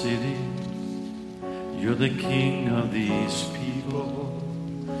this city. You're the King of these people.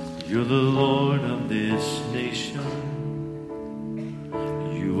 You're the Lord of this nation.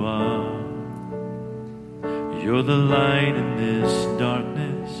 You are. You're the light in this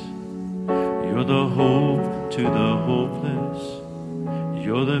darkness. You're the hope to the hopeless.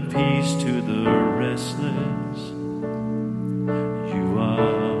 You're the peace to the restless. You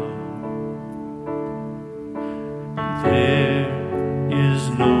are. There is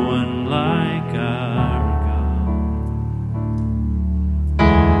no one like our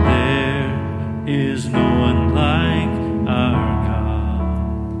God. There is no one like our God.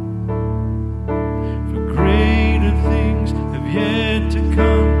 For greater things have yet to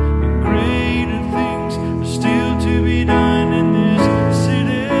come, and greater things are still to be done in this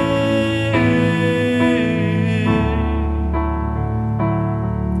city.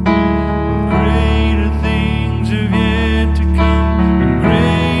 Greater things have yet to come, and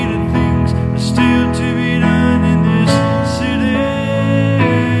greater things are still to be done in this city.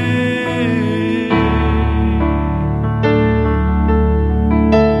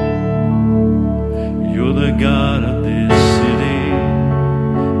 You're the God of this city.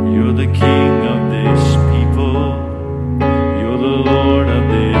 You're the King of this people. You're the Lord of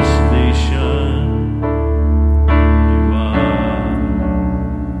this nation. You are.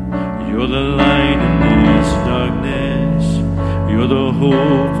 You're the light in this darkness. You're the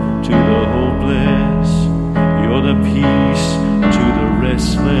hope to the hopeless. You're the peace to the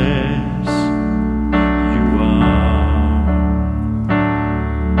restless. You are.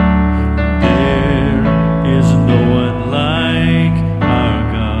 There is no one like our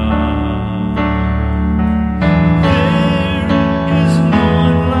God. There is no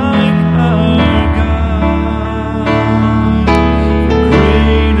one like our God.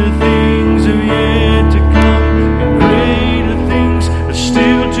 Greater things have yet to come, and greater things are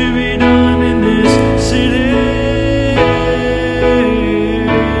still to be done in this city.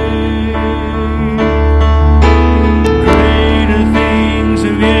 Greater things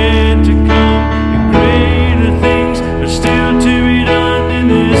have yet to come, and greater things are still to be done in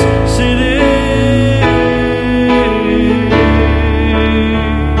this city.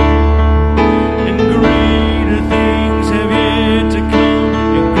 And greater things have yet to come,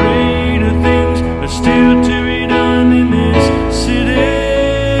 and greater things are still to be done in this city.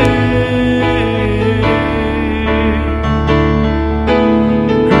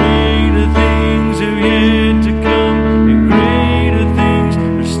 Greater things have yet to come, and greater things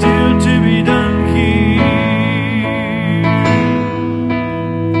are still to be done here.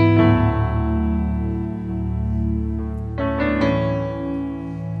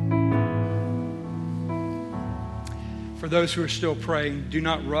 For those who are still praying, do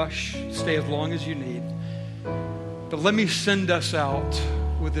not rush. Stay as long as you need. But let me send us out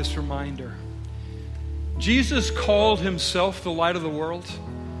with this reminder. Jesus called himself the light of the world.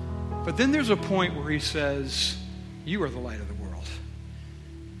 But then there's a point where he says, you are the light of the world.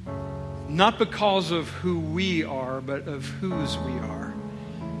 Not because of who we are, but of whose we are.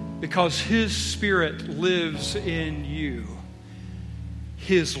 Because his Spirit lives in you.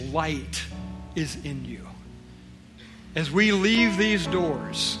 His light is in you. As we leave these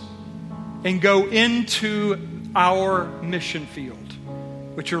doors and go into our mission field,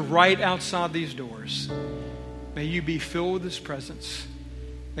 which are right outside these doors. May you be filled with His presence.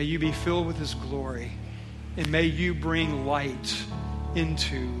 May you be filled with His glory. And may you bring light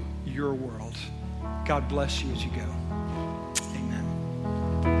into your world. God bless you as you go.